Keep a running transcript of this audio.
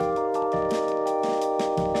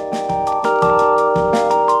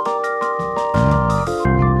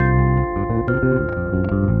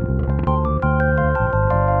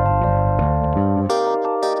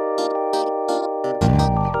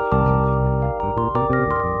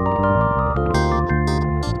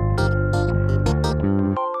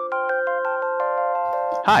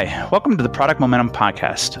Hi, welcome to the Product Momentum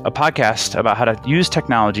Podcast, a podcast about how to use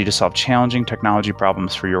technology to solve challenging technology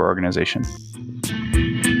problems for your organization.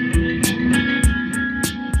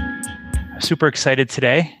 Super excited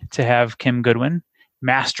today to have Kim Goodwin,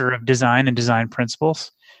 Master of Design and Design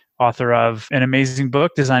Principles, author of an amazing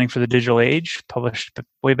book, Designing for the Digital Age, published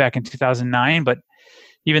way back in 2009. But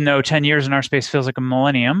even though 10 years in our space feels like a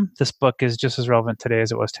millennium, this book is just as relevant today as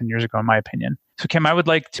it was 10 years ago, in my opinion. So Kim, I would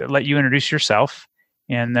like to let you introduce yourself,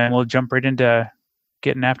 and then we'll jump right into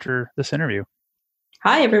getting after this interview.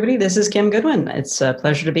 Hi, everybody. This is Kim Goodwin. It's a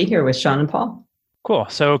pleasure to be here with Sean and Paul. Cool.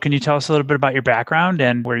 So can you tell us a little bit about your background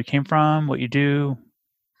and where you came from, what you do?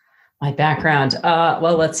 My background.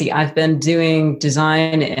 Well, let's see. I've been doing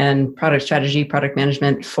design and product strategy, product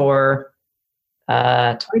management for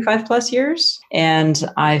 25 plus years. And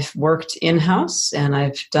I've worked in-house and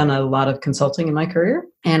I've done a lot of consulting in my career.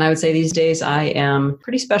 And I would say these days I am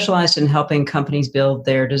pretty specialized in helping companies build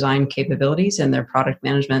their design capabilities and their product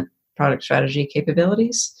management, product strategy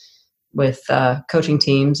capabilities with coaching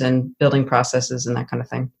teams and building processes and that kind of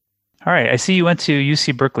thing. All right. I see you went to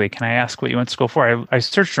UC Berkeley. Can I ask what you went to school for? I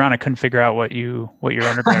searched around. I couldn't figure out what your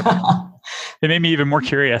undergrad was. It made me even more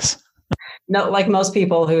curious. No, like most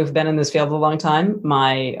people who've been in this field a long time,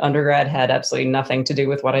 my undergrad had absolutely nothing to do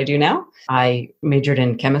with what I do now. I majored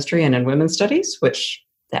in chemistry and in women's studies, which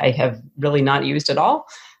I have really not used at all.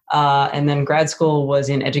 And then grad school was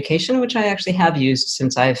in education, which I actually have used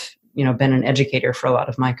since I've been an educator for a lot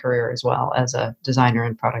of my career as well as a designer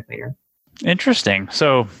and product leader. Interesting.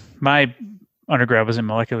 So my undergrad was in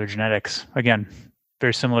molecular genetics. Again,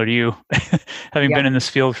 very similar to you, having been in this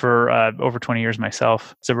field for over 20 years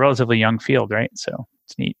myself. It's a relatively young field, right? So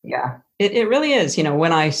it's neat. Yeah, it really is.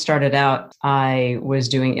 When I started out, I was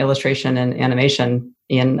doing illustration and animation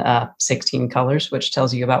in 16 colors, which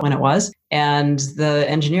tells you about when it was. And the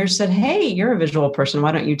engineers said, hey, you're a visual person.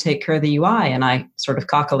 Why don't you take care of the UI? And I sort of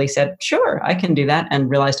cockily said, sure, I can do that. And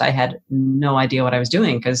realized I had no idea what I was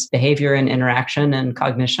doing because behavior and interaction and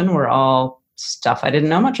cognition were all stuff I didn't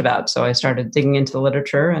know much about. So I started digging into the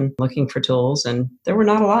literature and looking for tools, and there were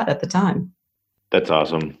not a lot at the time. That's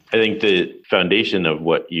awesome. I think the foundation of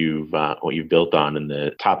what you've built on and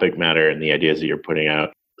the topic matter and the ideas that you're putting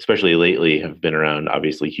out, especially lately, have been around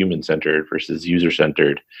obviously human-centered versus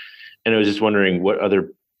user-centered. And I was just wondering, what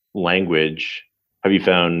other language have you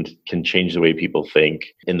found can change the way people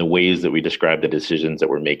think in the ways that we describe the decisions that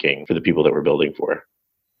we're making for the people that we're building for?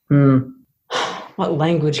 What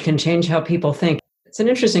language can change how people think? It's an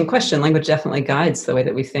interesting question. Language definitely guides the way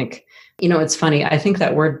that we think. It's funny. I think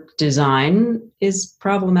that word design is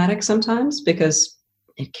problematic sometimes because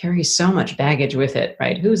it carries so much baggage with it,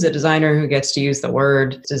 right? Who's a designer? Who gets to use the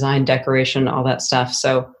word design, decoration, all that stuff?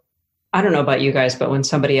 So I don't know about you guys, but when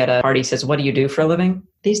somebody at a party says, what do you do for a living?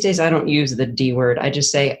 These days, I don't use the D word. I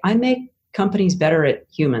just say, I make companies better at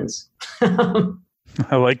humans.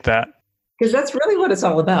 I like that. Because that's really what it's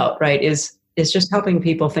all about, right? Is just helping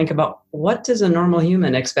people think about what does a normal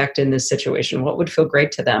human expect in this situation? What would feel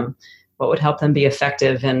great to them? What would help them be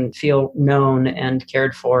effective and feel known and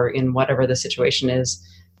cared for in whatever the situation is?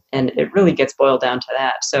 And it really gets boiled down to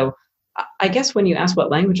that. So I guess when you ask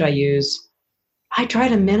what language I use, I try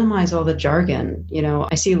to minimize all the jargon.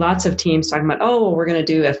 I see lots of teams talking about, we're going to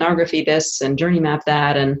do ethnography this and journey map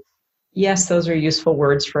that. And yes, those are useful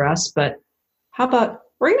words for us. But how about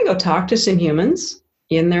we're going to go talk to some humans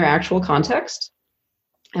in their actual context,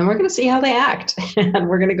 and we're going to see how they act, and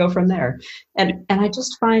we're going to go from there. And I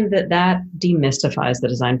just find that demystifies the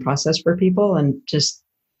design process for people and just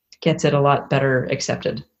gets it a lot better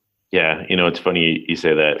accepted. Yeah, it's funny you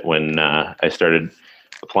say that. When I started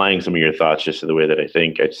applying some of your thoughts just to the way that I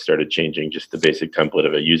think, I just started changing just the basic template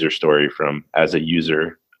of a user story from as a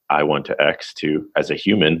user, I want to X to as a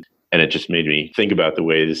human. And it just made me think about the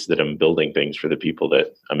ways that I'm building things for the people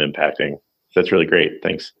that I'm impacting. That's really great.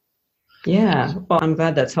 Thanks. Yeah. Well, I'm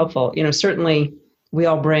glad that's helpful. Certainly we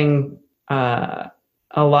all bring a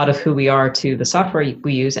lot of who we are to the software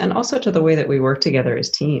we use and also to the way that we work together as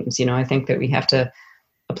teams. I think that we have to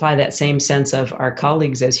apply that same sense of our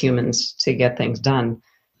colleagues as humans to get things done.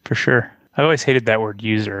 For sure. I always hated that word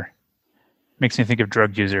user. Makes me think of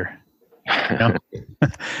drug user.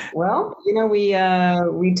 Well,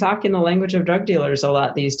 we talk in the language of drug dealers a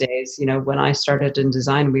lot these days. When I started in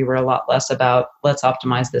design, we were a lot less about let's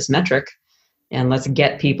optimize this metric and let's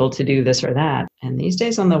get people to do this or that. And these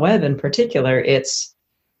days on the web in particular, it's,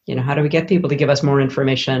 how do we get people to give us more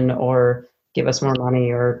information or give us more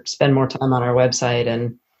money or spend more time on our website?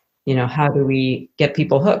 And, how do we get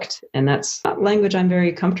people hooked? And that's not language I'm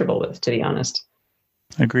very comfortable with, to be honest.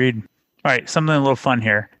 Agreed. All right, something a little fun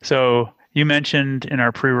here. So you mentioned in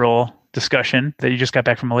our pre-roll discussion that you just got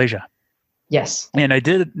back from Malaysia. Yes. And I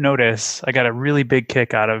did notice I got a really big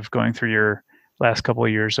kick out of going through your last couple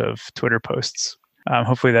of years of Twitter posts.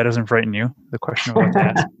 Hopefully that doesn't frighten you, the question I'm about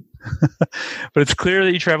to ask. But it's clear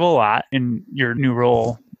that you travel a lot in your new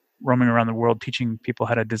role, roaming around the world, teaching people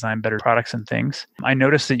how to design better products and things. I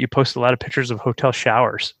noticed that you post a lot of pictures of hotel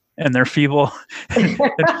showers and their feeble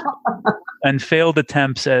and failed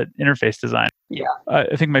attempts at interface design. Yeah.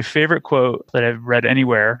 I think my favorite quote that I've read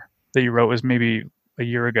anywhere that you wrote was maybe a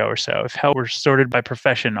year ago or so. If hell were sorted by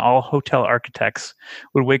profession, all hotel architects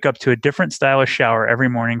would wake up to a different style of shower every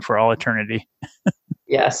morning for all eternity.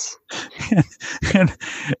 Yes.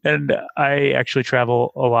 and I actually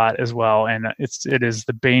travel a lot as well. And it is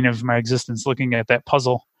the bane of my existence looking at that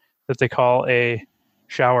puzzle that they call a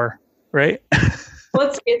shower, right?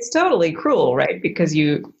 Well, it's totally cruel, right? Because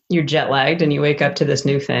you're jet lagged and you wake up to this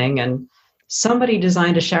new thing and somebody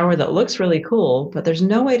designed a shower that looks really cool, but there's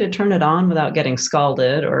no way to turn it on without getting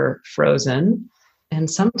scalded or frozen.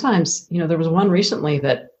 And sometimes, there was one recently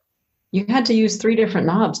that you had to use 3 different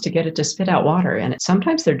knobs to get it to spit out water. And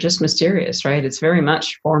sometimes they're just mysterious, right? It's very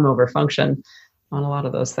much form over function on a lot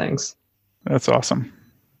of those things. That's awesome.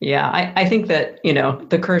 Yeah, I think that,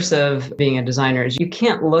 the curse of being a designer is you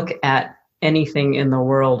can't look at anything in the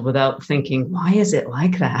world without thinking, why is it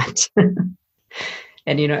like that?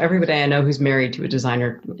 And, everybody I know who's married to a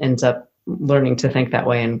designer ends up learning to think that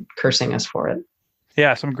way and cursing us for it.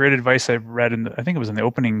 Yeah, some great advice I've read I think it was in the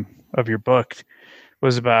opening of your book,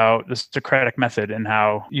 was about the Socratic method and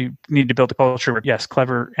how you need to build a culture where, yes,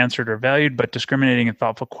 clever answers are valued, but discriminating and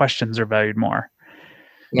thoughtful questions are valued more.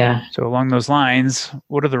 Yeah. So along those lines,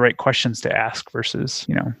 what are the right questions to ask versus,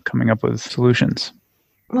 coming up with solutions?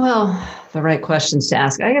 Well, the right questions to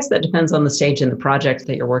ask, I guess that depends on the stage in the project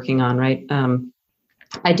that you're working on, right?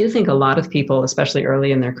 I do think a lot of people, especially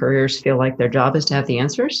early in their careers, feel like their job is to have the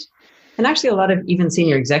answers. And actually, a lot of even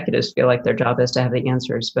senior executives feel like their job is to have the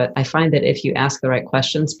answers. But I find that if you ask the right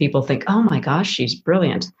questions, people think, oh my gosh, she's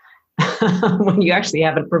brilliant. When you actually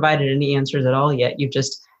haven't provided any answers at all yet, you've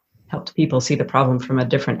just helped people see the problem from a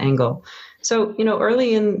different angle. So,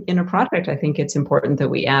 early in a project, I think it's important that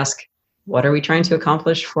we ask, what are we trying to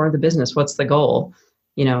accomplish for the business? What's the goal?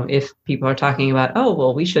 If people are talking about, oh,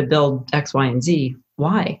 well, we should build X, Y, and Z,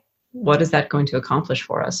 why? What is that going to accomplish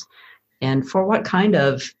for us? And for what kind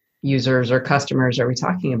of users or customers are we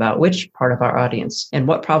talking about? Which part of our audience? And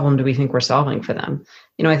what problem do we think we're solving for them?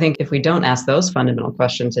 I think if we don't ask those fundamental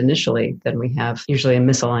questions initially, then we have usually a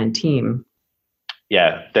misaligned team.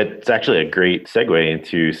 Yeah, that's actually a great segue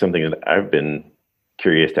into something that I've been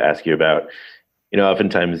curious to ask you about.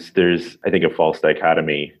 Oftentimes there's, I think, a false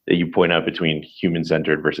dichotomy that you point out between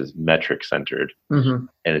human-centered versus metric-centered. Mm-hmm.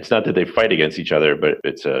 And it's not that they fight against each other, but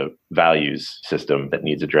it's a values system that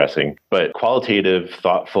needs addressing. But qualitative,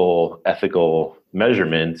 thoughtful, ethical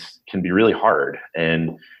measurements can be really hard.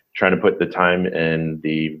 And trying to put the time and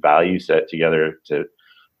the value set together to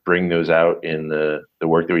bring those out in the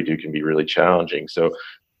work that we do can be really challenging. So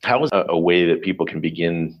how is a way that people can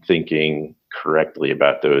begin thinking correctly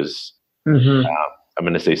about those? Mm-hmm. I'm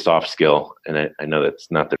going to say soft skill, and I know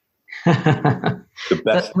that's not the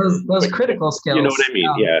best. those critical skills. You know what I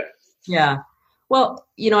mean? Yeah. Yeah. Well,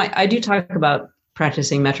 I do talk about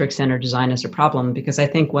practicing metric-centered design as a problem because I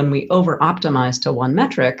think when we over-optimize to one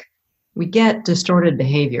metric, we get distorted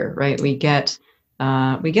behavior, right? We get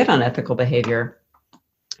unethical behavior,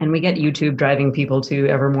 and we get YouTube driving people to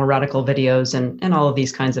ever more radical videos and all of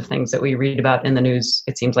these kinds of things that we read about in the news,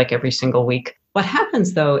 it seems like every single week. What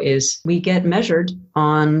happens, though, is we get measured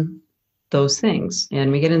on those things and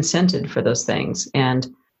we get incented for those things. And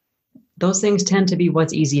those things tend to be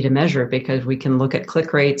what's easy to measure because we can look at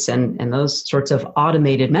click rates and those sorts of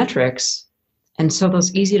automated metrics. And so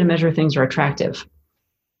those easy to measure things are attractive.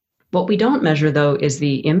 What we don't measure, though, is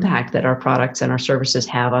the impact that our products and our services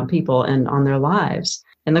have on people and on their lives.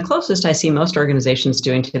 And the closest I see most organizations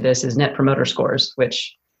doing to this is net promoter scores,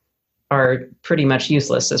 which are pretty much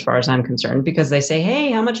useless as far as I'm concerned, because they say,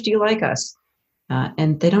 hey, how much do you like us?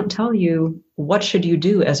 And they don't tell you what should you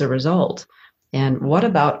do as a result. And what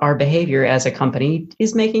about our behavior as a company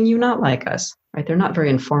is making you not like us, right? They're not very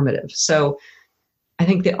informative. So I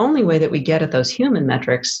think the only way that we get at those human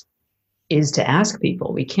metrics is to ask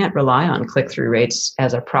people. We can't rely on click-through rates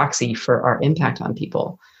as a proxy for our impact on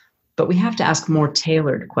people. But we have to ask more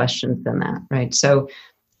tailored questions than that, right? So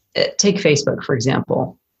take Facebook, for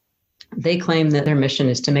example. They claim that their mission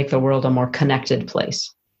is to make the world a more connected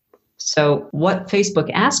place. So what Facebook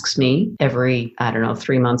asks me every,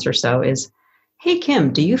 3 months or so is, hey,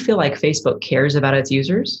 Kim, do you feel like Facebook cares about its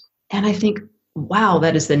users? And I think, wow,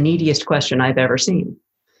 that is the neediest question I've ever seen.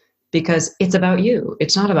 because it's about you.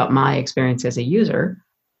 It's not about my experience as a user.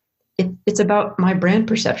 It's about my brand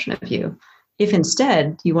perception of you. If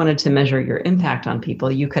instead you wanted to measure your impact on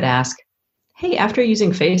people, you could ask, hey, after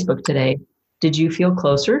using Facebook today, did you feel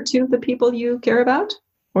closer to the people you care about?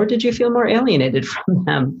 Or did you feel more alienated from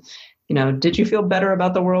them? Did you feel better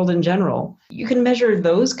about the world in general? You can measure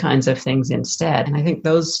those kinds of things instead. And I think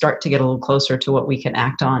those start to get a little closer to what we can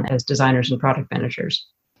act on as designers and product managers.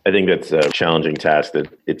 I think that's a challenging task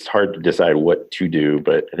that it's hard to decide what to do,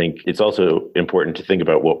 but I think it's also important to think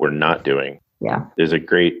about what we're not doing. Yeah. There's a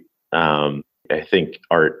great, I think,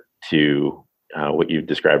 art to what you've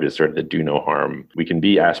described as sort of the do no harm. We can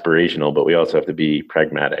be aspirational, but we also have to be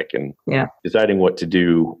pragmatic, and deciding what to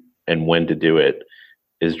do and when to do it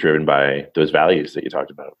is driven by those values that you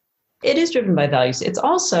talked about. It is driven by values. It's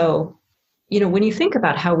also, when you think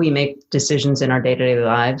about how we make decisions in our day-to-day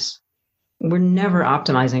lives, we're never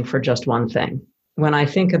optimizing for just one thing. When I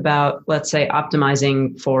think about, let's say,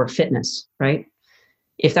 optimizing for fitness, right?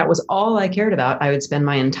 If that was all I cared about, I would spend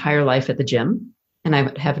my entire life at the gym and I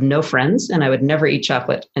would have no friends and I would never eat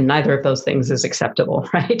chocolate. And neither of those things is acceptable,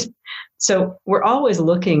 right? So we're always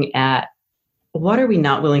looking at what are we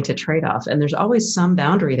not willing to trade off? And there's always some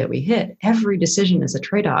boundary that we hit. Every decision is a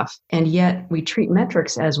trade-off. And yet we treat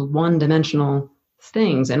metrics as one-dimensional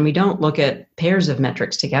things. And we don't look at pairs of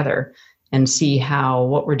metrics together and see how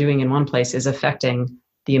what we're doing in one place is affecting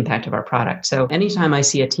the impact of our product. So anytime I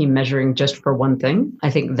see a team measuring just for one thing, I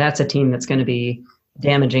think that's a team that's going to be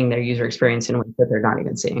damaging their user experience in ways that they're not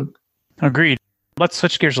even seeing. Agreed. Let's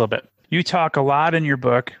switch gears a little bit. You talk a lot in your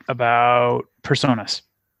book about personas.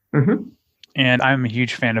 Mm-hmm. And I'm a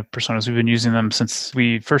huge fan of personas. We've been using them since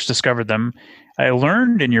we first discovered them. I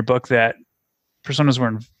learned in your book that personas were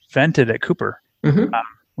invented at Cooper,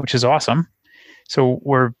 which is awesome. So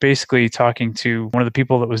we're basically talking to one of the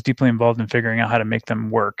people that was deeply involved in figuring out how to make them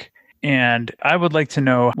work. And I would like to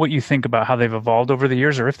know what you think about how they've evolved over the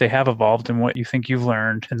years, or if they have evolved, and what you think you've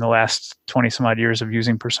learned in the last 20 some odd years of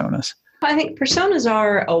using personas. I think personas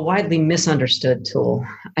are a widely misunderstood tool.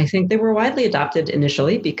 I think they were widely adopted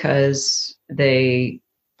initially because they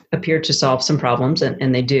appear to solve some problems,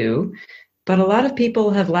 and they do. But a lot of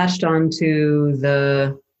people have latched on to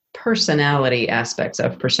the personality aspects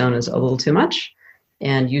of personas a little too much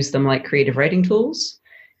and use them like creative writing tools.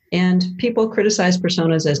 And people criticize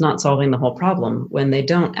personas as not solving the whole problem when they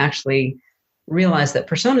don't actually realize that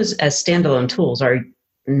personas as standalone tools are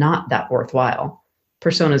not that worthwhile.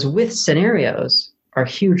 Personas with scenarios are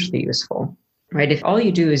hugely useful, right? If all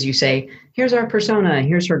you do is you say, here's our persona,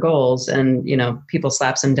 here's her goals, and people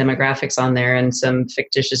slap some demographics on there and some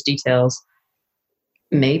fictitious details,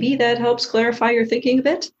 maybe that helps clarify your thinking a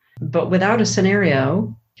bit. But without a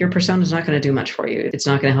scenario, your persona is not going to do much for you. It's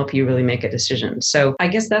not going to help you really make a decision. So I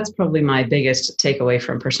guess that's probably my biggest takeaway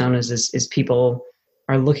from personas is people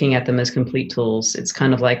are looking at them as complete tools. It's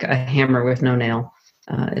kind of like a hammer with no nail.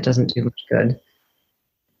 It doesn't do much good.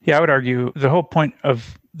 Yeah, I would argue the whole point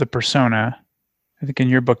of the persona, I think in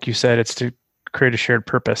your book you said it's to create a shared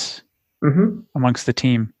purpose amongst the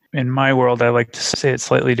team. In my world, I like to say it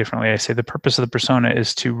slightly differently. I say the purpose of the persona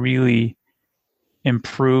is to really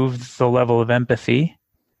improve the level of empathy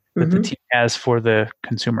that the team has for the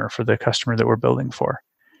consumer, for the customer that we're building for.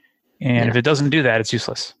 And if it doesn't do that, it's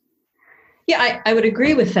useless. Yeah, I would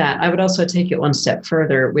agree with that. I would also take it one step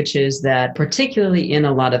further, which is that particularly in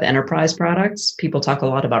a lot of enterprise products, people talk a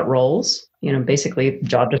lot about roles, basically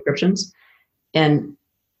job descriptions. And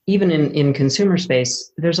even in consumer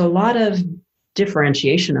space, there's a lot of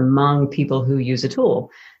differentiation among people who use a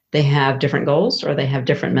tool. They have different goals, or they have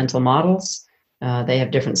different mental models. They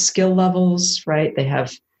have different skill levels, right? They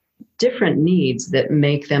have different needs that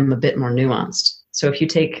make them a bit more nuanced. So if you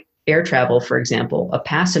take air travel, for example, a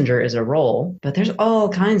passenger is a role, but there's all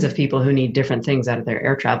kinds of people who need different things out of their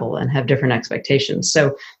air travel and have different expectations.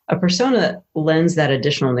 So a persona lends that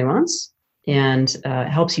additional nuance and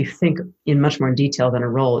helps you think in much more detail than a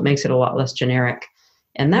role. It makes it a lot less generic.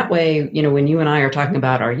 And that way, when you and I are talking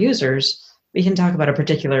about our users, we can talk about a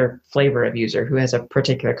particular flavor of user who has a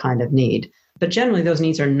particular kind of need. But generally, those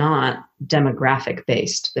needs are not demographic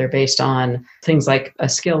based. They're based on things like a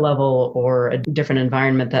skill level or a different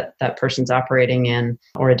environment that person's operating in,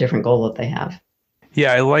 or a different goal that they have.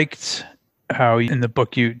 Yeah, I liked how in the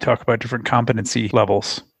book you talk about different competency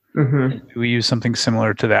levels. We use something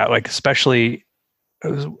similar to that, like especially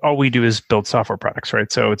all we do is build software products,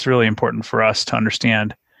 right? So it's really important for us to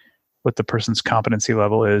understand what the person's competency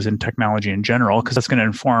level is in technology in general, because that's going to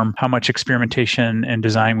inform how much experimentation and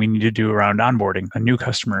design we need to do around onboarding a new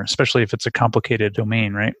customer, especially if it's a complicated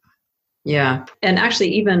domain, right? Yeah. And actually,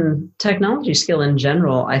 even technology skill in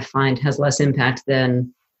general, I find has less impact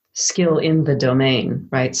than skill in the domain,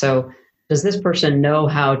 right? So does this person know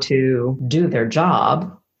how to do their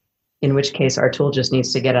job? In which case our tool just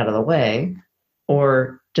needs to get out of the way.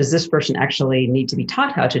 Or does this person actually need to be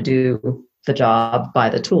taught how to do the job by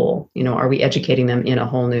the tool? Are we educating them in a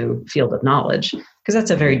whole new field of knowledge? Because that's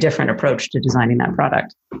a very different approach to designing that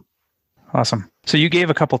product. Awesome. So you gave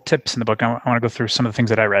a couple tips in the book. I want to go through some of the things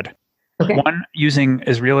that I read. Okay. One, using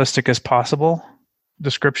as realistic as possible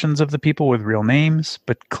descriptions of the people with real names,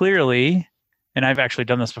 but clearly, and I've actually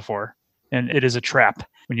done this before, and it is a trap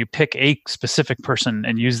when you pick a specific person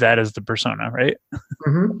and use that as the persona, right?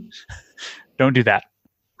 Mm-hmm. Don't do that.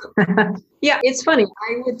 Yeah, it's funny.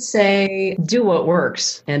 I would say do what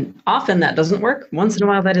works. And often that doesn't work. Once in a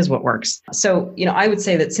while, that is what works. So, I would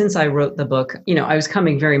say that since I wrote the book, I was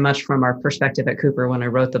coming very much from our perspective at Cooper when I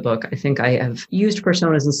wrote the book. I think I have used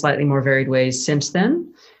personas in slightly more varied ways since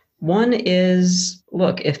then. One is,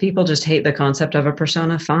 look, if people just hate the concept of a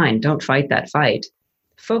persona, fine. Don't fight that fight.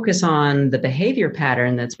 Focus on the behavior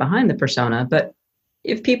pattern that's behind the persona. But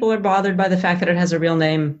if people are bothered by the fact that it has a real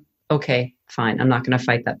name, okay, fine. I'm not going to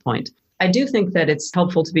fight that point. I do think that it's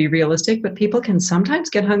helpful to be realistic, but people can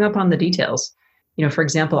sometimes get hung up on the details. For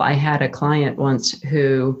example, I had a client once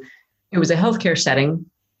it was a healthcare setting.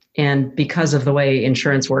 And because of the way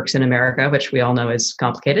insurance works in America, which we all know is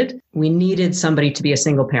complicated, we needed somebody to be a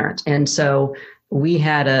single parent. And so we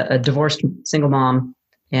had a divorced single mom,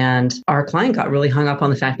 and our client got really hung up on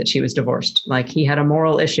the fact that she was divorced. Like, he had a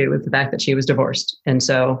moral issue with the fact that she was divorced. And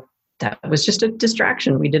so that was just a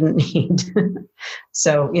distraction we didn't need.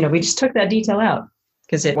 So, we just took that detail out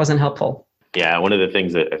because it wasn't helpful. Yeah, one of the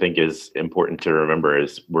things that I think is important to remember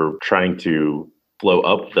is we're trying to flow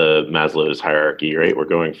up the Maslow's hierarchy, right? We're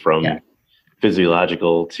going from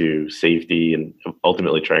physiological to safety and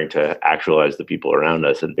ultimately trying to actualize the people around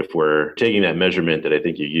us. And if we're taking that measurement that I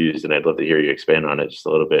think you used, and I'd love to hear you expand on it just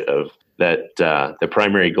a little bit, of that, the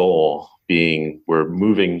primary goal being we're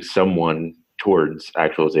moving someone towards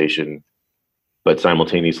actualization, but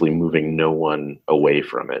simultaneously moving no one away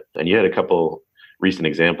from it. And you had a couple recent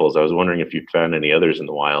examples. I was wondering if you'd found any others in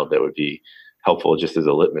the wild that would be helpful just as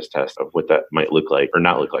a litmus test of what that might look like or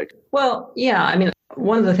not look like. Well, yeah.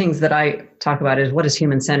 One of the things that I talk about is, what does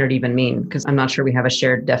human-centered even mean? Because I'm not sure we have a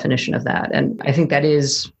shared definition of that. And I think that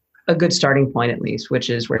is a good starting point, at least, which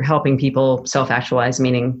is we're helping people self-actualize,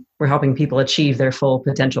 meaning we're helping people achieve their full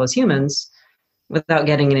potential as humans without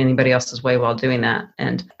getting in anybody else's way while doing that.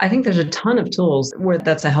 And I think there's a ton of tools where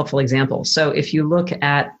that's a helpful example. So if you look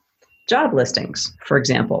at job listings, for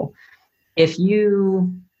example, if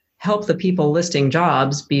you help the people listing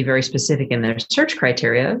jobs be very specific in their search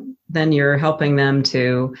criteria, then you're helping them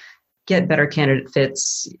to get better candidate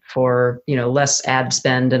fits for, less ad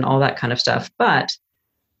spend and all that kind of stuff. But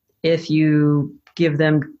if you give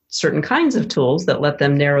them certain kinds of tools that let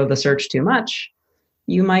them narrow the search too much,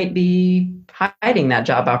 you might be hiding that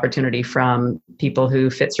job opportunity from people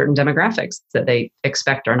who fit certain demographics that they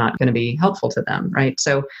expect are not going to be helpful to them, right?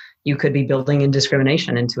 So you could be building in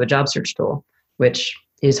discrimination into a job search tool, which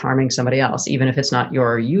is harming somebody else. Even if it's not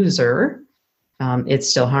your user, it's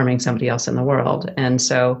still harming somebody else in the world. And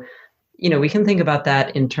so, we can think about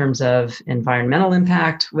that in terms of environmental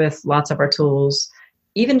impact with lots of our tools,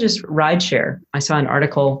 even just rideshare. I saw an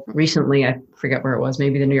article recently, I forget where it was,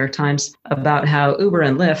 maybe the New York Times, about how Uber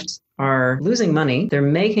and Lyft are losing money. They're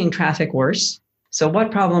making traffic worse. So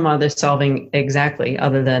what problem are they solving exactly,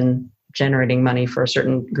 other than generating money for a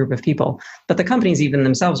certain group of people? But the companies even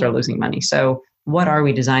themselves are losing money. So what are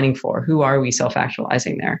we designing for? Who are we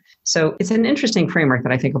self-actualizing there? So it's an interesting framework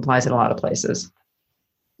that I think applies in a lot of places.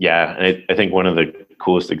 Yeah, and I think one of the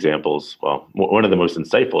coolest examples, well, one of the most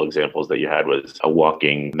insightful examples that you had was a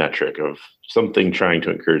walking metric of something trying to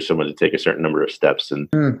encourage someone to take a certain number of steps and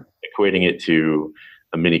equating it to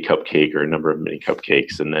a mini cupcake or a number of mini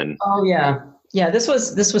cupcakes. And then... Oh, yeah. Yeah, this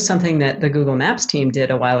was something that the Google Maps team did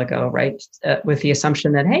a while ago, right? With the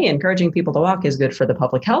assumption that, hey, encouraging people to walk is good for the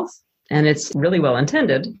public health. And it's really well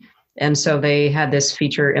intended. And so they had this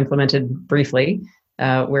feature implemented briefly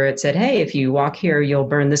where it said, hey, if you walk here, you'll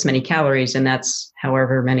burn this many calories, and that's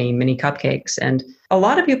however many mini cupcakes. And a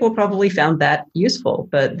lot of people probably found that useful.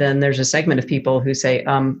 But then there's a segment of people who say,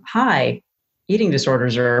 hi, eating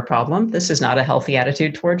disorders are a problem. This is not a healthy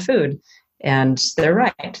attitude toward food. And they're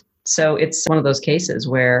right. So it's one of those cases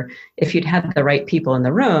where if you'd had the right people in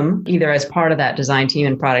the room, either as part of that design team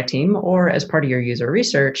and product team or as part of your user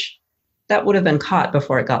research, that would have been caught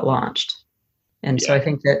before it got launched. And so I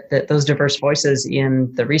think that those diverse voices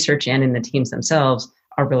in the research and in the teams themselves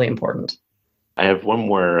are really important. I have one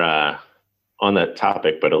more on that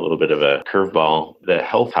topic, but a little bit of a curveball. The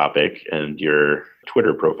health topic and your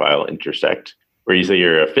Twitter profile intersect. where you say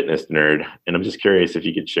you're a fitness nerd. And I'm just curious if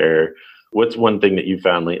you could share what's one thing that you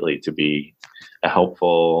found lately to be a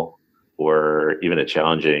helpful or even a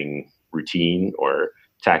challenging routine or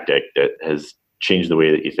tactic that has changed the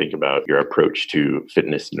way that you think about your approach to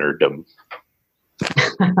fitness nerddom.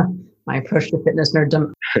 My approach to fitness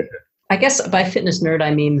nerddom. I guess by fitness nerd,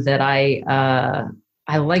 I mean that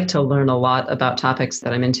I like to learn a lot about topics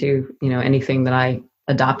that I'm into. Anything that I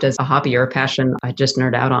adopt as a hobby or a passion, I just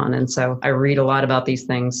nerd out on. And so I read a lot about these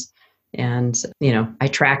things, and I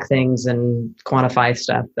track things and quantify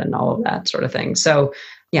stuff and all of that sort of thing. So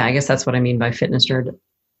yeah, I guess that's what I mean by fitness nerd.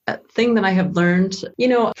 A thing that I have learned,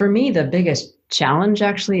 for me, the biggest challenge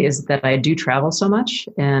actually is that I do travel so much,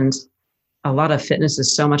 and a lot of fitness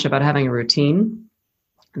is so much about having a routine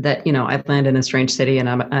that, I land in a strange city and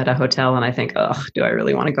I'm at a hotel and I think, oh, do I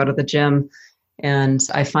really want to go to the gym? And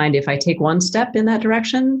I find if I take one step in that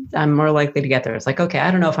direction, I'm more likely to get there. It's like, okay, I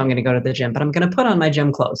don't know if I'm going to go to the gym, but I'm going to put on my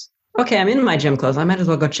gym clothes. Okay, I'm in my gym clothes. I might as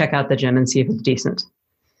well go check out the gym and see if it's decent.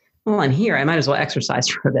 Well, I'm here. I might as well exercise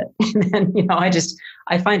for a bit. And then,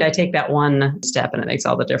 I find I take that one step and it makes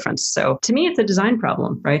all the difference. So to me, it's a design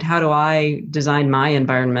problem, right? How do I design my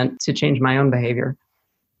environment to change my own behavior?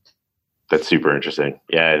 That's super interesting.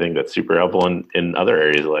 Yeah, I think that's super helpful in other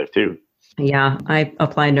areas of life too. Yeah, I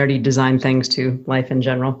apply nerdy design things to life in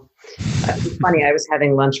general. It's funny, I was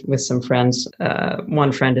having lunch with some friends.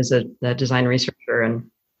 One friend is a design researcher, and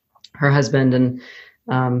her husband, and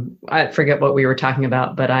I forget what we were talking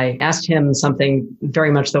about, but I asked him something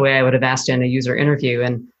very much the way I would have asked in a user interview.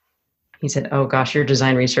 And he said, oh gosh, you're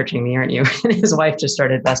design researching me, aren't you? And his wife just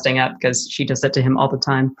started busting up because she does that to him all the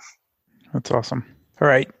time. That's awesome. All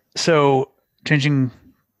right. So changing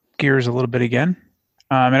gears a little bit again.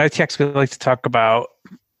 At ITX, we like to talk about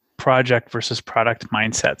project versus product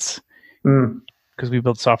mindsets because we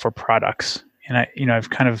build software products. And I've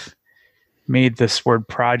kind of made this word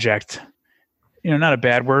project, not a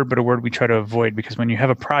bad word, but a word we try to avoid, because when you have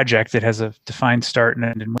a project that has a defined start and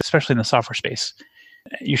end, and especially in the software space,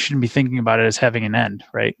 you shouldn't be thinking about it as having an end,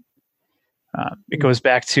 right? It goes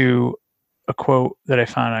back to a quote that I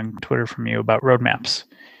found on Twitter from you about roadmaps.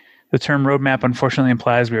 The term roadmap unfortunately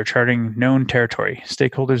implies we are charting known territory.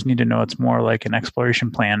 Stakeholders need to know it's more like an exploration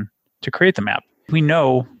plan to create the map. We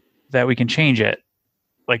know that we can change it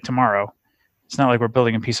like tomorrow. It's not like we're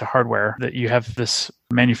building a piece of hardware that you have this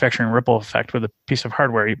manufacturing ripple effect with a piece of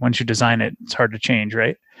hardware. Once you design it, it's hard to change,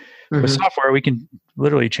 right? Mm-hmm. With software, we can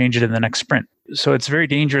literally change it in the next sprint. So it's a very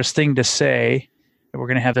dangerous thing to say that we're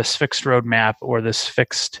going to have this fixed roadmap or this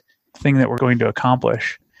fixed thing that we're going to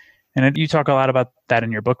accomplish. And you talk a lot about that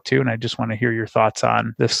in your book too. And I just want to hear your thoughts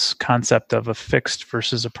on this concept of a fixed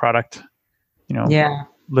versus a product,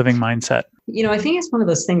 living mindset. I think it's one of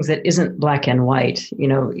those things that isn't black and white.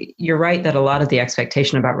 You're right that a lot of the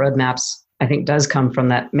expectation about roadmaps, I think, does come from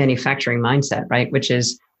that manufacturing mindset, right? Which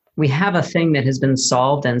is we have a thing that has been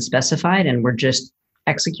solved and specified and we're just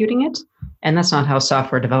executing it. And that's not how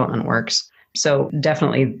software development works. So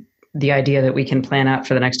definitely the idea that we can plan out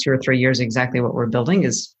for the next 2 or 3 years exactly what we're building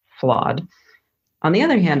is flawed. On the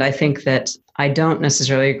other hand, I think that I don't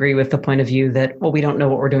necessarily agree with the point of view that, we don't know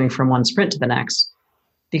what we're doing from one sprint to the next,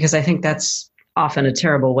 because I think that's often a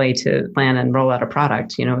terrible way to plan and roll out a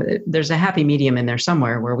product. There's a happy medium in there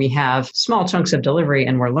somewhere where we have small chunks of delivery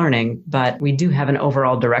and we're learning, but we do have an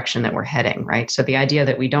overall direction that we're heading, right? So the idea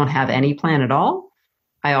that we don't have any plan at all,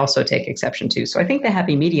 I also take exception to. So I think the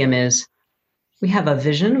happy medium is we have a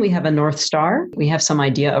vision, we have a North Star, we have some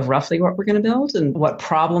idea of roughly what we're going to build and what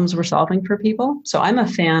problems we're solving for people. So I'm a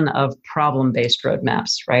fan of problem-based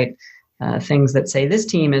roadmaps, right? Things that say this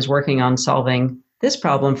team is working on solving this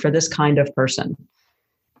problem for this kind of person.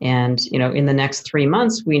 And, in the next 3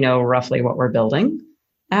 months, we know roughly what we're building.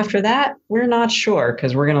 After that, we're not sure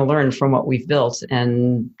because we're going to learn from what we've built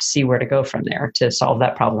and see where to go from there to solve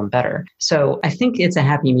that problem better. So I think it's a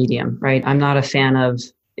happy medium, right? I'm not a fan of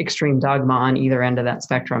extreme dogma on either end of that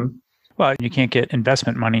spectrum. Well, you can't get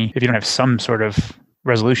investment money if you don't have some sort of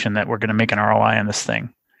resolution that we're going to make an ROI on this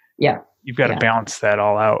thing. Yeah. You've got to balance that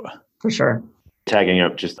all out. For sure. Tagging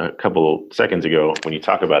up just a couple seconds ago, when you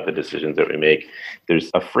talk about the decisions that we make, there's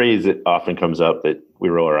a phrase that often comes up that we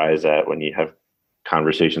roll our eyes at when you have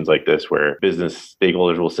conversations like this, where business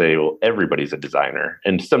stakeholders will say, well, everybody's a designer.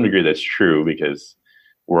 And to some degree, that's true because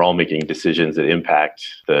we're all making decisions that impact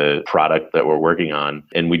the product that we're working on.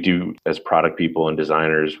 And we do, as product people and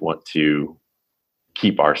designers, want to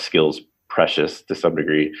keep our skills precious to some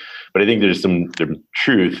degree. But I think there's some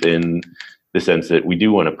truth in the sense that we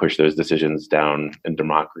do want to push those decisions down and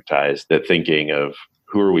democratize that thinking of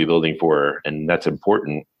who are we building for? And that's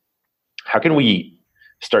important. How can we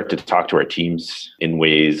start to talk to our teams in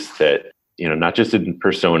ways that not just in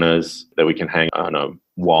personas that we can hang on a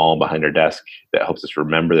wall behind our desk that helps us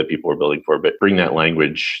remember that people we're building for, but bring that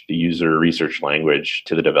language, the user research language,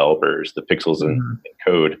 to the developers, the pixels and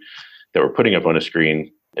code that we're putting up on a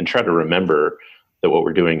screen, and try to remember that what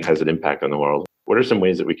we're doing has an impact on the world. What are some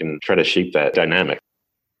ways that we can try to shape that dynamic?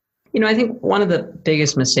 I think one of the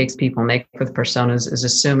biggest mistakes people make with personas is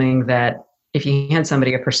assuming that if you hand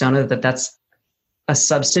somebody a persona, that's a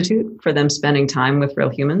substitute for them spending time with real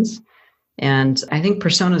humans. And I think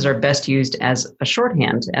personas are best used as a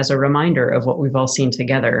shorthand, as a reminder of what we've all seen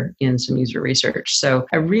together in some user research. So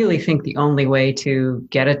I really think the only way to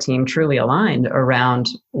get a team truly aligned around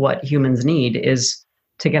what humans need is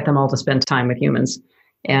to get them all to spend time with humans.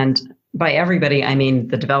 And by everybody, I mean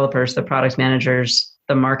the developers, the product managers,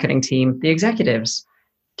 the marketing team, the executives.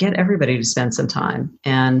 Get everybody to spend some time.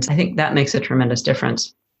 And I think that makes a tremendous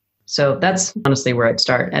difference. So that's honestly where I'd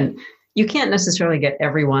start. And you can't necessarily get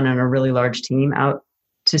everyone in a really large team out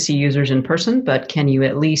to see users in person, but can you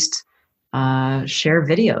at least share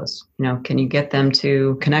videos? Can you get them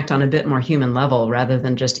to connect on a bit more human level rather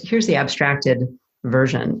than just, here's the abstracted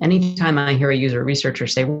version. Anytime I hear a user researcher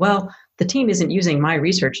say, well, the team isn't using my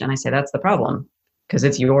research, and I say, that's the problem, because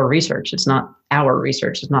it's your research. It's not our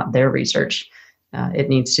research. It's not their research. It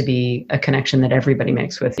needs to be a connection that everybody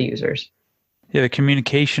makes with the users. Yeah, the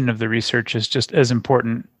communication of the research is just as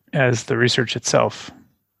important as the research itself.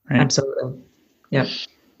 Right? Absolutely. Yep.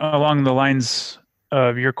 Along the lines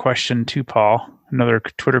of your question too, Paul, another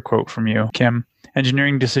Twitter quote from you, Kim,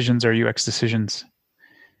 engineering decisions are UX decisions.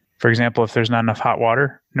 For example, if there's not enough hot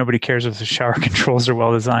water, nobody cares if the shower controls are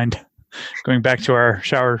well designed. Going back to our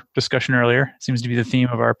shower discussion earlier, seems to be the theme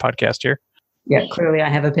of our podcast here. Yeah, clearly I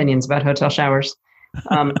have opinions about hotel showers.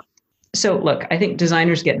 So look, I think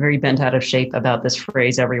designers get very bent out of shape about this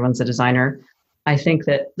phrase, everyone's a designer. I think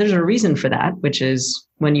that there's a reason for that, which is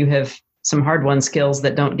when you have some hard-won skills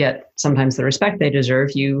that don't get sometimes the respect they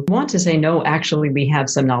deserve, you want to say, no, actually, we have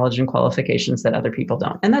some knowledge and qualifications that other people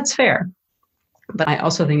don't. And that's fair. But I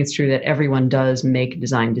also think it's true that everyone does make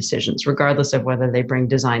design decisions, regardless of whether they bring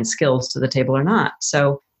design skills to the table or not.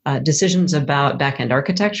 So decisions about back-end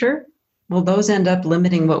architecture, well, those end up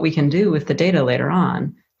limiting what we can do with the data later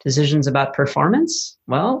on. Decisions about performance,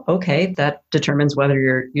 well, okay, that determines whether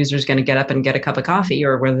your user is going to get up and get a cup of coffee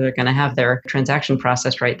or whether they're going to have their transaction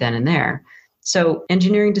processed right then and there. So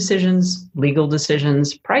engineering decisions, legal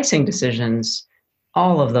decisions, pricing decisions,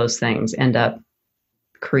 all of those things end up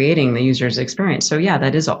creating the user's experience. So yeah,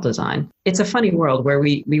 that is all design. It's a funny world where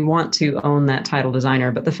we want to own that title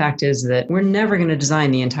designer, but the fact is that we're never going to design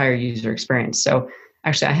the entire user experience. So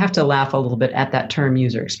actually, I have to laugh a little bit at that term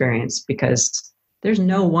user experience because there's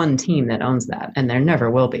no one team that owns that, and there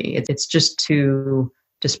never will be. It's just too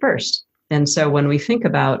dispersed. And so when we think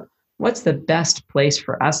about what's the best place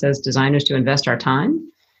for us as designers to invest our time,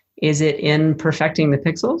 is it in perfecting the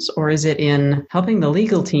pixels, or is it in helping the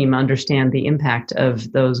legal team understand the impact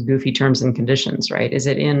of those goofy terms and conditions, right? Is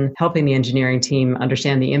it in helping the engineering team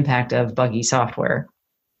understand the impact of buggy software?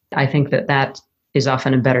 I think that is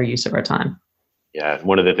often a better use of our time. Yeah,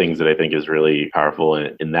 one of the things that I think is really powerful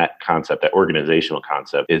in that concept, that organizational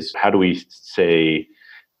concept, is how do we say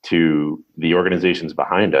to the organizations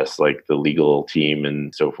behind us, like the legal team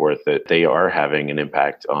and so forth, that they are having an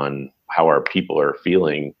impact on how our people are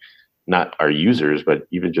feeling, not our users, but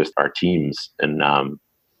even just our teams. And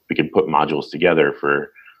we can put modules together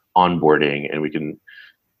for onboarding, and we can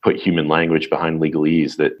put human language behind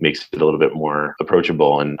legalese that makes it a little bit more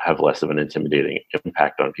approachable and have less of an intimidating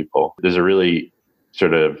impact on people. There's a really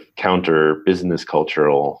sort of counter business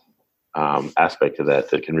cultural aspect to that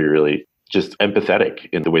can be really just empathetic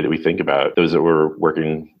in the way that we think about those that we're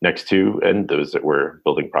working next to and those that we're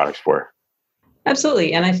building products for.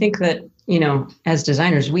 Absolutely. And I think that, as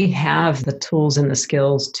designers, we have the tools and the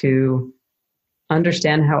skills to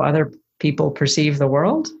understand how other people perceive the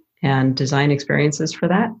world and design experiences for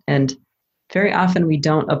that. And very often we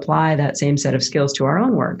don't apply that same set of skills to our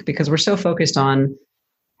own work because we're so focused on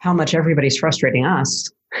how much everybody's frustrating us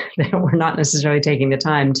that we're not necessarily taking the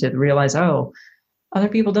time to realize, oh, other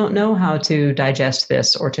people don't know how to digest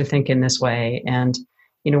this or to think in this way. And,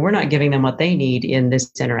 we're not giving them what they need in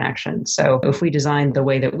this interaction. So if we design the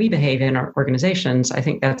way that we behave in our organizations, I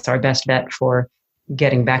think that's our best bet for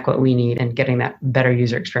getting back what we need and getting that better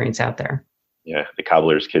user experience out there. Yeah, the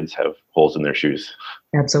cobbler's kids have holes in their shoes.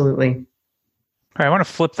 Absolutely. All right, I want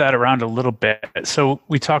to flip that around a little bit. So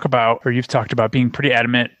you've talked about being pretty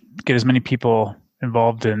adamant, get as many people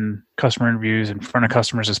involved in customer interviews in front of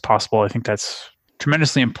customers as possible. I think that's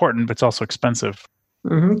tremendously important, but it's also expensive.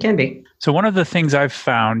 Mm-hmm, can be. So one of the things I've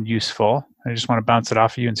found useful, I just want to bounce it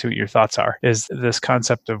off of you and see what your thoughts are, is this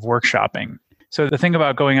concept of workshopping. So the thing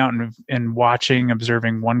about going out and watching,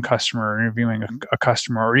 observing one customer, interviewing a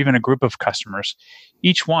customer, or even a group of customers,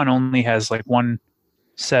 each one only has like one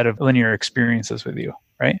set of linear experiences with you,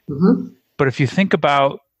 right? Mm-hmm. But if you think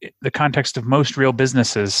about the context of most real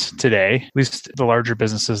businesses today, at least the larger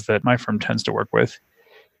businesses that my firm tends to work with,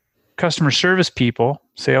 customer service people,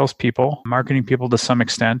 sales people, marketing people to some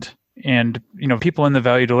extent, and people in the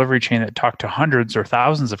value delivery chain that talk to hundreds or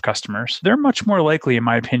thousands of customers, they're much more likely, in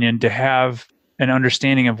my opinion, to have an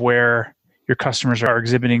understanding of where your customers are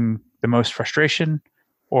exhibiting the most frustration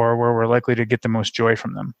or where we're likely to get the most joy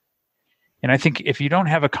from them. And I think if you don't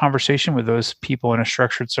have a conversation with those people in a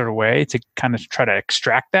structured sort of way to kind of try to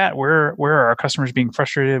extract that, where are our customers being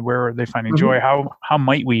frustrated? Where are they finding joy? How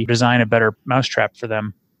might we design a better mousetrap for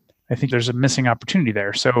them? I think there's a missing opportunity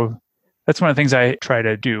there. So that's one of the things I try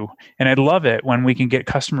to do. And I love it when we can get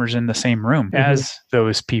customers in the same room as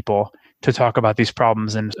those people to talk about these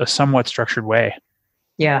problems in a somewhat structured way.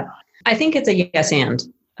 Yeah. I think it's a yes and.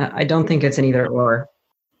 I don't think it's an either or.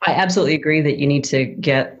 I absolutely agree that you need to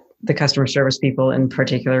get the customer service people in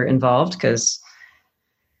particular involved because,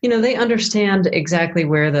 they understand exactly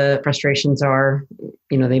where the frustrations are.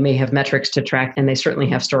 They may have metrics to track and they certainly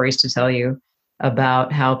have stories to tell you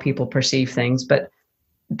about how people perceive things, but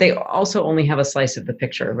they also only have a slice of the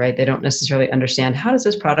picture, right? They don't necessarily understand how does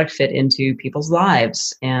this product fit into people's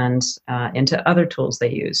lives and into other tools they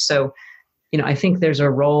use. So, I think there's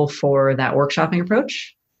a role for that workshopping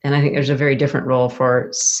approach. And I think there's a very different role for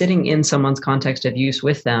sitting in someone's context of use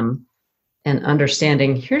with them and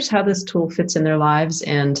understanding here's how this tool fits in their lives,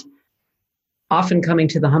 and often coming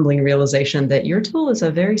to the humbling realization that your tool is a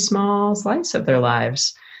very small slice of their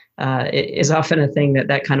lives. It is often a thing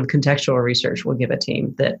that kind of contextual research will give a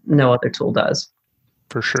team that no other tool does.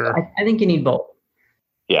 For sure. So I think you need both.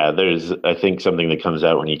 Yeah, there's, I think, something that comes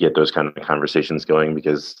out when you get those kind of conversations going,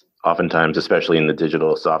 because oftentimes, especially in the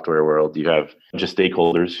digital software world, you have just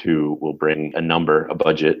stakeholders who will bring a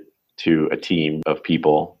budget to a team of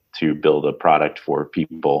people to build a product for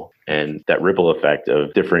people. And that ripple effect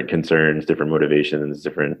of different concerns, different motivations,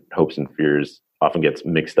 different hopes and fears often gets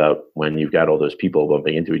mixed up when you've got all those people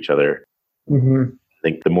bumping into each other. Mm-hmm. I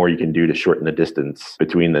think the more you can do to shorten the distance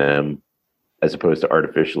between them, as opposed to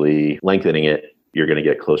artificially lengthening it, you're going to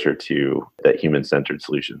get closer to that human-centered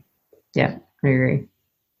solution. Yeah, I agree.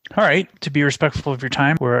 All right. To be respectful of your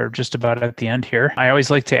time, we're just about at the end here. I always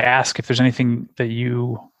like to ask if there's anything that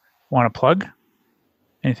you want to plug,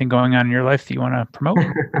 anything going on in your life that you want to promote.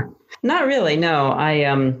 Not really. No,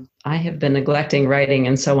 I have been neglecting writing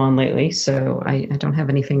and so on lately, so I don't have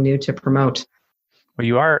anything new to promote. Well,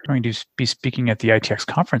 you are going to be speaking at the ITX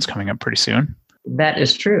conference coming up pretty soon. That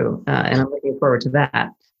is true, and I'm looking forward to that.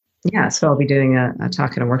 Yeah, so I'll be doing a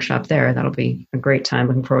talk and a workshop there. That'll be a great time.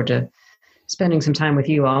 Looking forward to spending some time with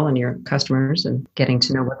you all and your customers and getting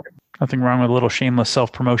to know what. Nothing wrong with a little shameless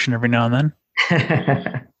self-promotion every now and then.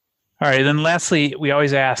 All right. Then lastly, we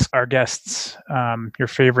always ask our guests your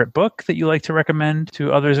favorite book that you like to recommend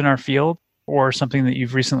to others in our field, or something that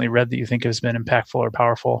you've recently read that you think has been impactful or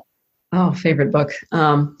powerful. Oh, favorite book.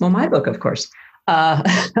 Well, my book, of course.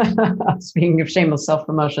 Speaking of shameless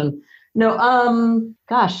self-promotion. No,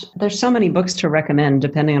 gosh, there's so many books to recommend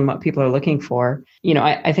depending on what people are looking for.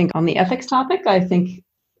 I think on the ethics topic, I think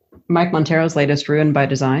Mike Montero's latest Ruined by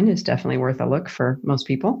Design is definitely worth a look for most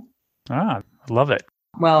people. I love it.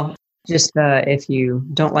 Well, just if you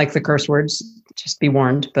don't like the curse words, just be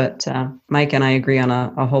warned. But Mike and I agree on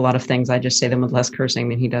a whole lot of things. I just say them with less cursing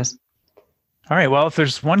than he does. All right. Well, if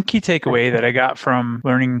there's one key takeaway that I got from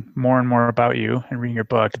learning more and more about you and reading your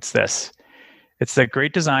book, it's this. It's that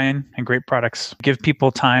great design and great products give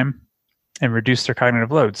people time and reduce their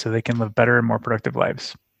cognitive load so they can live better and more productive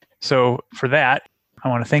lives. So for that, I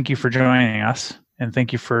want to thank you for joining us, and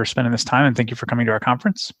thank you for spending this time, and thank you for coming to our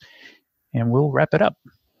conference. And we'll wrap it up.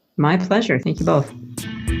 My pleasure. Thank you both.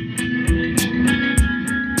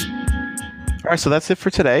 All right, so that's it for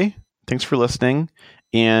today. Thanks for listening.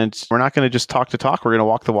 And we're not going to just talk the talk. We're going to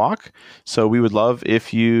walk the walk. So we would love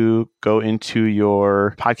if you go into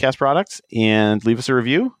your podcast products and leave us a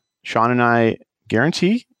review. Sean and I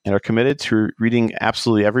guarantee and are committed to reading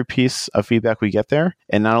absolutely every piece of feedback we get there.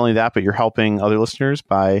 And not only that, but you're helping other listeners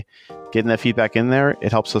by getting that feedback in there.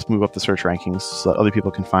 It helps us move up the search rankings so that other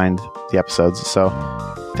people can find the episodes. So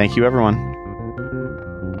thank you, everyone.